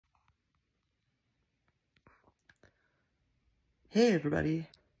Hey everybody,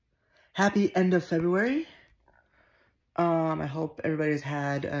 happy end of February. I hope everybody's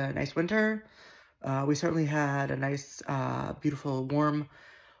had a nice winter. We certainly had a nice, beautiful, warm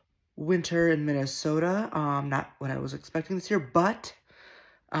winter in Minnesota. Not what I was expecting this year, but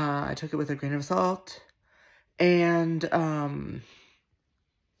I took it with a grain of salt. And,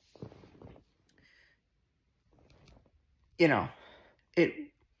 you know, it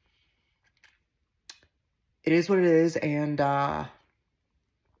is what it is. And,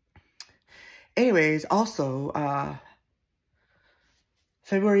 anyways, also,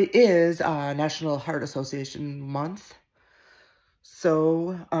 February is National Heart Association month.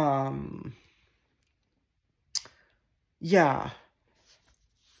 So, yeah,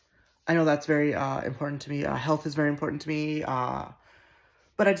 I know that's very important to me. Health is very important to me.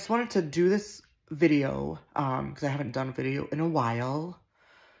 But I just wanted to do this video because I haven't done a video in a while.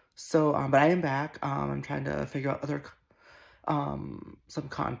 So, but I am back. I'm trying to figure out other some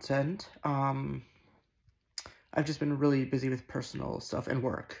content. I've just been really busy with personal stuff and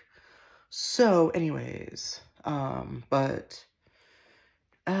work. So, anyways, yeah,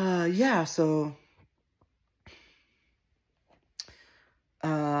 so,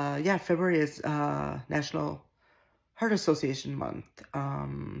 yeah, February is, National Heart Association month.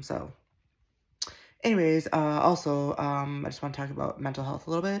 So, anyways, also, I just want to talk about mental health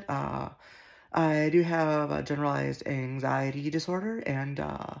a little bit. I do have a generalized anxiety disorder and,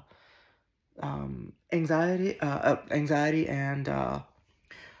 anxiety and, a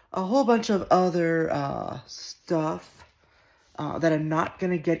whole bunch of other, stuff, that I'm not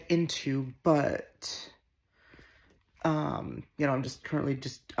gonna get into, but, you know, I'm just currently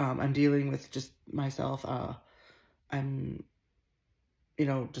I'm dealing with just myself, I'm, you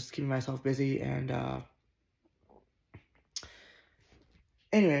know, just keeping myself busy and,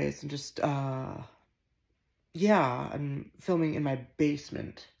 anyways, I'm just, yeah, I'm filming in my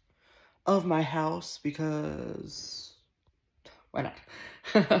basement of my house because, why not?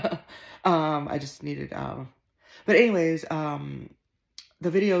 I just needed, but anyways, the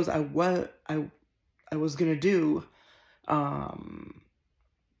videos I was gonna do, I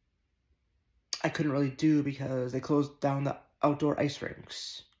couldn't really do because they closed down the outdoor ice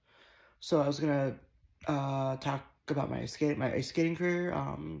rinks. So I was gonna, talk about my ice skating career,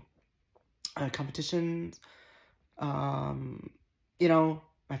 competitions, you know,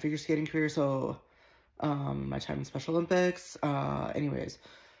 my figure skating career, so, my time in Special Olympics, anyways.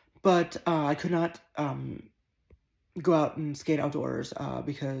 But, I could not, go out and skate outdoors,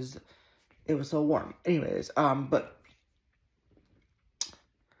 because it was so warm. Anyways,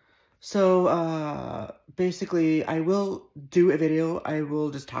 so, basically, I will do a video. I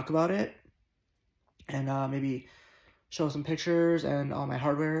will just talk about it and, maybe show some pictures and all my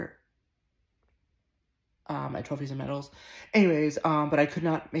hardware, my trophies and medals. Anyways, but I could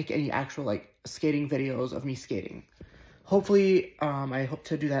not make any actual, like, skating videos of me skating. Hopefully, I hope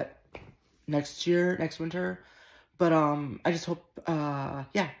to do that next winter. But, I just hope,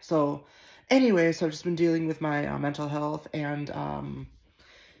 yeah. So, anyway, so I've just been dealing with my, mental health and,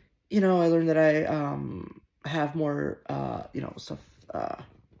 you know, I learned that I, have more, you know, stuff,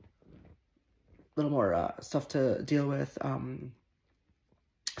 little more, stuff to deal with,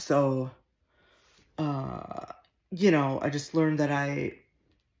 so, you know, I just learned that I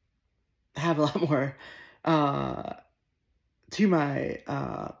have a lot more, to my,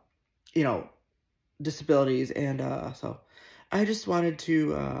 you know, disabilities, and, so, I just wanted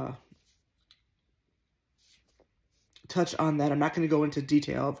to, touch on that. I'm not going to go into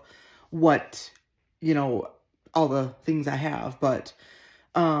detail of what, you know, all the things I have, but,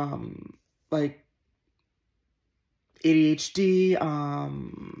 like, ADHD,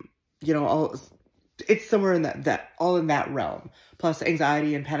 you know, it's somewhere in all in that realm, plus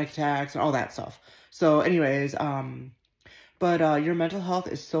anxiety and panic attacks and all that stuff. So anyways, but, your mental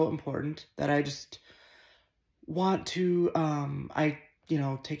health is so important that I just want to, you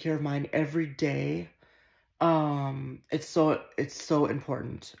know, take care of mine every day. It's so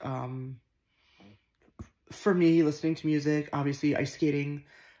important. For me, listening to music, obviously ice skating,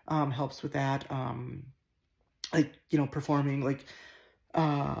 helps with that. Like, you know, performing, like,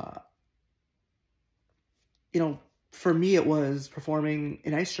 you know, for me, it was performing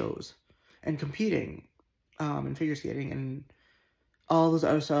in ice shows and competing, in figure skating and all those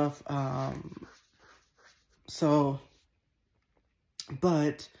other stuff. So,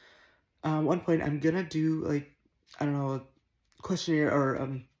 but, at one point I'm gonna do, like, I don't know, a questionnaire,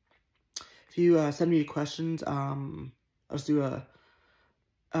 or, if you, send me questions, I'll just do a,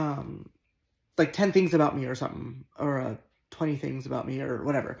 like 10 things about me or something, or, 20 things about me or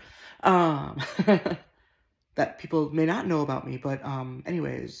whatever. that people may not know about me, but,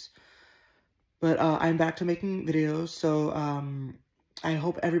 anyways. But, I'm back to making videos, so, I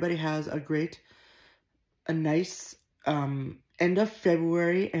hope everybody has a nice, end of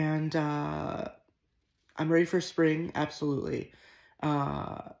February, and, I'm ready for spring, absolutely.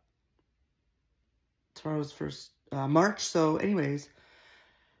 Tomorrow's first, March, so anyways,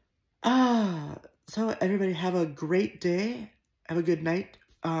 so everybody have a great day, have a good night,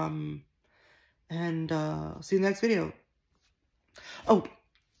 and, see you in the next video. Oh,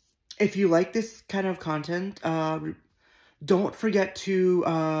 if you like this kind of content, don't forget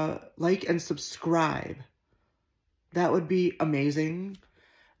to, like and subscribe. That would be amazing.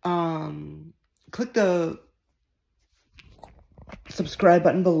 Click the subscribe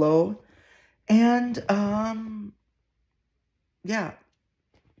button below, and, yeah.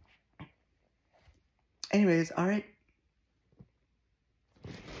 Anyways, alright.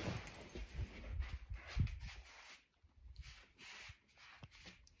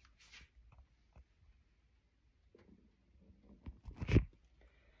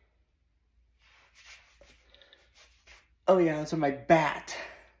 Oh yeah, those are my bat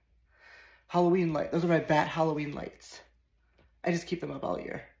Halloween lights. Those are my bat Halloween lights. I just keep them up all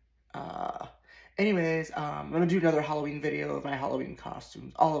year. Anyways, I'm gonna do another Halloween video of my Halloween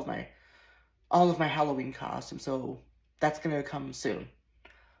costumes. All of my Halloween costumes, so that's gonna come soon.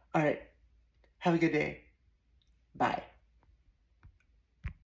 Alright, have a good day. Bye.